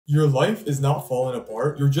Your life is not falling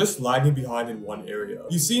apart, you're just lagging behind in one area.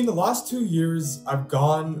 You see, in the last 2 years, I've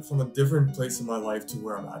gone from a different place in my life to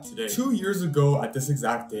where I'm at today. 2 years ago, at this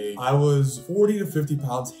exact day, I was 40 to 50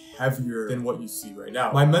 pounds heavier than what you see right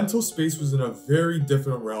now. My mental space was in a very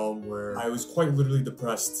different realm where I was quite literally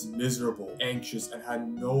depressed, miserable, anxious, and had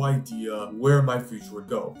no idea where my future would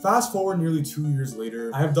go. Fast forward nearly 2 years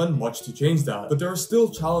later, I have done much to change that, but there are still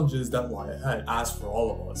challenges that lie ahead, as for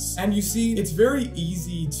all of us. And you see, it's very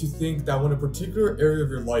easy to think that when a particular area of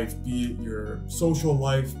your life, be it your social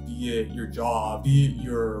life, be it your job, be it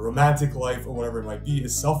your romantic life, or whatever it might be,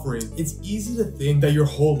 is suffering, it's easy to think that your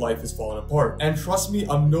whole life is falling apart. And trust me,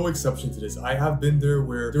 I'm no exception to this. I have been there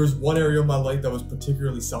where there was one area of my life that was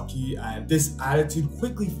particularly sucky, and this attitude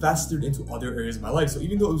quickly festered into other areas of my life. So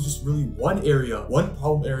even though it was just really one area, one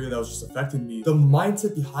problem area that was just affecting me, the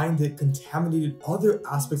mindset behind it contaminated other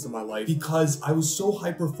aspects of my life because I was so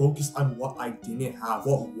hyper-focused on what I didn't have,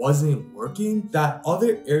 what wasn't working, that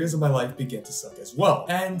other areas of my life began to suck as well.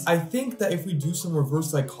 And I think that if we do some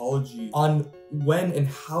reverse psychology on when and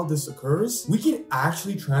how this occurs, we can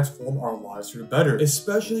actually transform our lives for the better,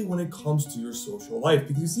 especially when it comes to your social life.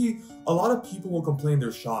 Because you see, a lot of people will complain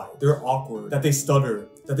they're shy, they're awkward, that they stutter,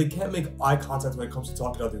 that they can't make eye contact when it comes to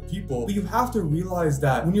talking to other people. But you have to realize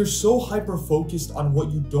that when you're so hyper-focused on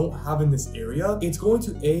what you don't have in this area, it's going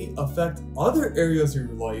to A, affect other areas of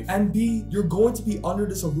your life, and B, you're going to be under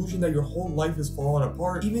this illusion that your whole life is falling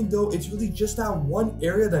apart, even though it's really just that one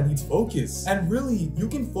area that needs focus. And really, you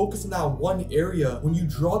can focus on that one area when you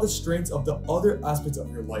draw the strengths of the other aspects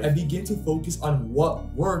of your life and begin to focus on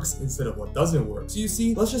what works instead of what doesn't work. So you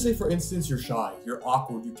see, let's just say for instance, you're shy, you're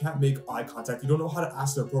awkward, you can't make eye contact, you don't know how to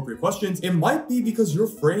ask the appropriate questions. It might be because your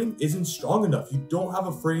frame isn't strong enough. You don't have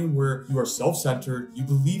a frame where you are self-centered, you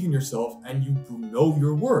believe in yourself, and you know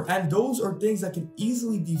your worth. And those are things that can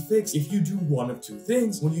easily be fixed if you do one of two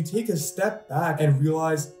things. When you take a step back and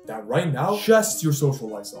realize that right now, just your social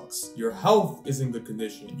life sucks. Your health is in good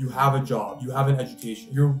condition. You have a job, you have an education,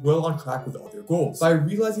 you're well on track with other goals. By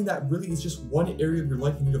realizing that really it's just one area of your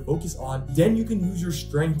life you need to focus on, then you can use your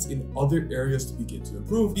strengths in other areas to begin to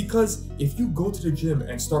improve. Because if you go to the gym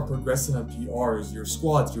and start progressing on PRs, your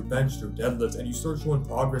squats, your bench, your deadlifts, and you start showing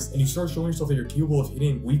progress and you start showing yourself that you're capable of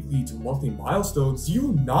hitting weekly to monthly milestones, do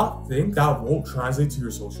you not think that won't translate to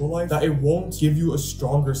your social life? That it won't give you a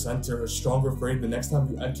stronger center, a stronger frame the next time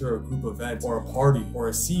you enter a group event or a party or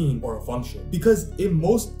a scene or a function? Because it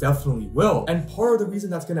most definitely will. And part of the reason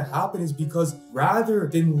that's going to happen is because rather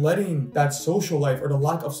than letting that social life or the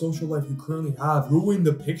lack of social life you currently have ruin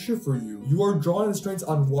the picture for you, you are drawing the strengths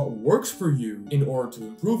on what works for you in order to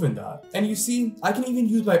improve in that. And you see, I can even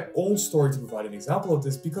use my own story to provide an example of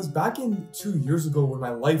this, because back in 2 years ago when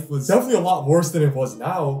my life was definitely a lot worse than it was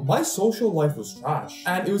now, my social life was trash.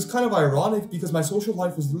 And it was kind of ironic because my social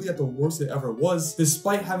life was really at the worst it ever was,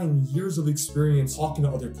 despite having years of experience talking to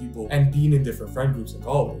other people and being in different friend groups in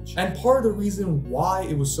college. And part of the reason why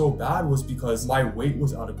it was so bad was because my weight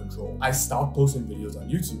was out of control. I stopped posting videos on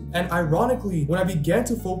YouTube. And ironically, when I began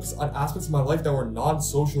to focus on aspects of my life that were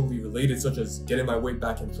non-socially related, such as getting my weight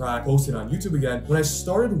back in track, posting on YouTube again, when I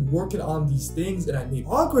started working on these things and I made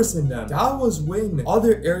progress in them, that was when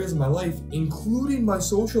other areas of my life, including my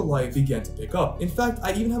social life, began to pick up. In fact,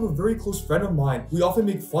 I even have a very close friend of mine. We often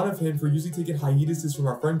make fun of him for usually taking hiatuses from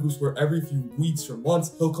our friend groups where every few weeks or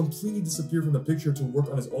months, he'll completely disappear from the picture to work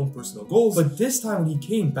on his own personal goals. But this time when he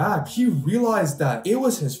came back, he realized that it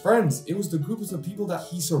was his friends, it was the groups of people that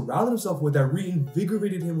he surrounded himself with that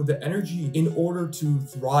reinvigorated him with the energy in order to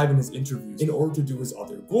thrive in his interviews, in order to do his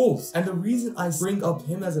other goals. And the reason I bring up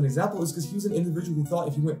him as an example is because he was an individual who thought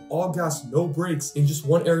if he went all gas, no brakes in just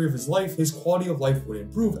one area of his life, his quality of life would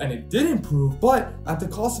improve. And it did improve, but at the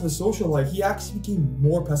cost of his social life, he actually became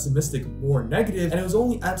more pessimistic, more negative. And it was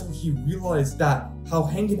only until he realized that how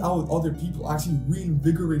hanging out with other people actually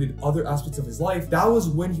reinvigorated other aspects of his life, that was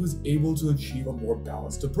when he was able to achieve a more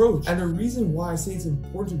balanced approach. And the reason why I say it's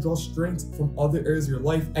important to draw strength from other areas of your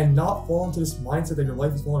life and not fall into this mindset that your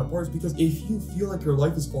life is falling apart is because if you feel like your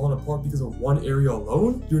life is falling apart because of one area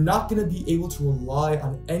alone, you're not going to be able to rely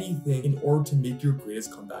on anything in order to make your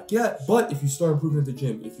greatest comeback yet. But if you start improving at the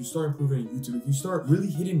gym, if you start improving on YouTube, if you start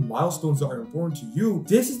really hitting milestones that are important to you,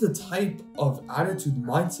 this is the type of attitude,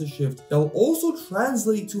 mindset shift that will also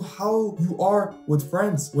translate to how you are with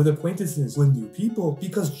friends, with acquaintances, with new people.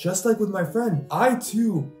 Because just like with my friend, I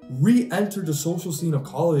too re-entered the social scene of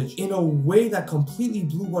college in a way that completely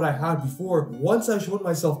blew what I had before. Once I showed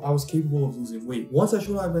myself I was capable of losing weight, once I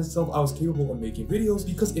showed myself I was capable of making videos,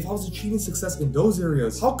 because if I was achieving success in those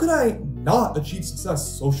areas, how could I not achieve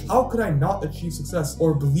success socially? How could I not achieve success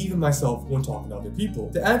or believe in myself when talking to other people?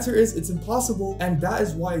 The answer is it's impossible, and that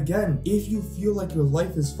is why, again, if you feel like your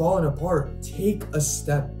life is falling apart, take a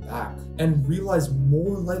step back and realize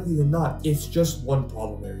more likely than not it's just one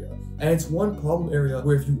problem area. And it's one problem area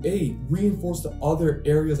where if you A, reinforce the other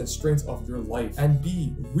areas and strengths of your life, and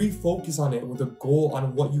B, refocus on it with a goal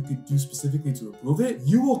on what you could do specifically to improve it,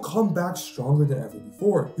 you will come back stronger than ever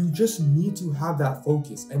before. You just need to have that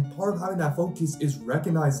focus. And part of having that focus is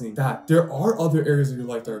recognizing that there are other areas of your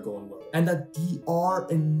life that are going well, and that they are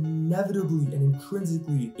inevitably and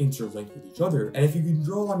intrinsically interlinked with each other. And if you can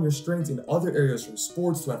draw on your strengths in other areas, from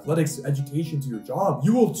sports to athletics to education to your job,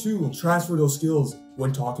 you will too transfer those skills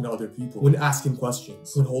when talking to other people, when asking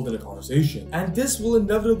questions, when holding a conversation. And this will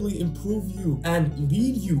inevitably improve you and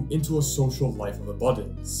lead you into a social life of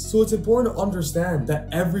abundance. So it's important to understand that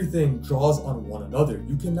everything draws on one another.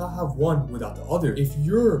 You cannot have one without the other. If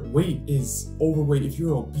your weight is overweight, if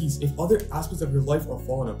you're obese, if other aspects of your life are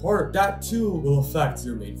falling apart, that too will affect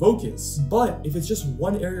your main focus. But if it's just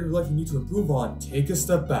one area of your life you need to improve on, take a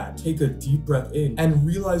step back, take a deep breath in, and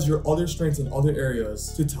realize your other strengths in other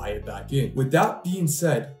areas to tie it back in. With that being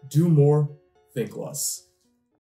said, do more, think less.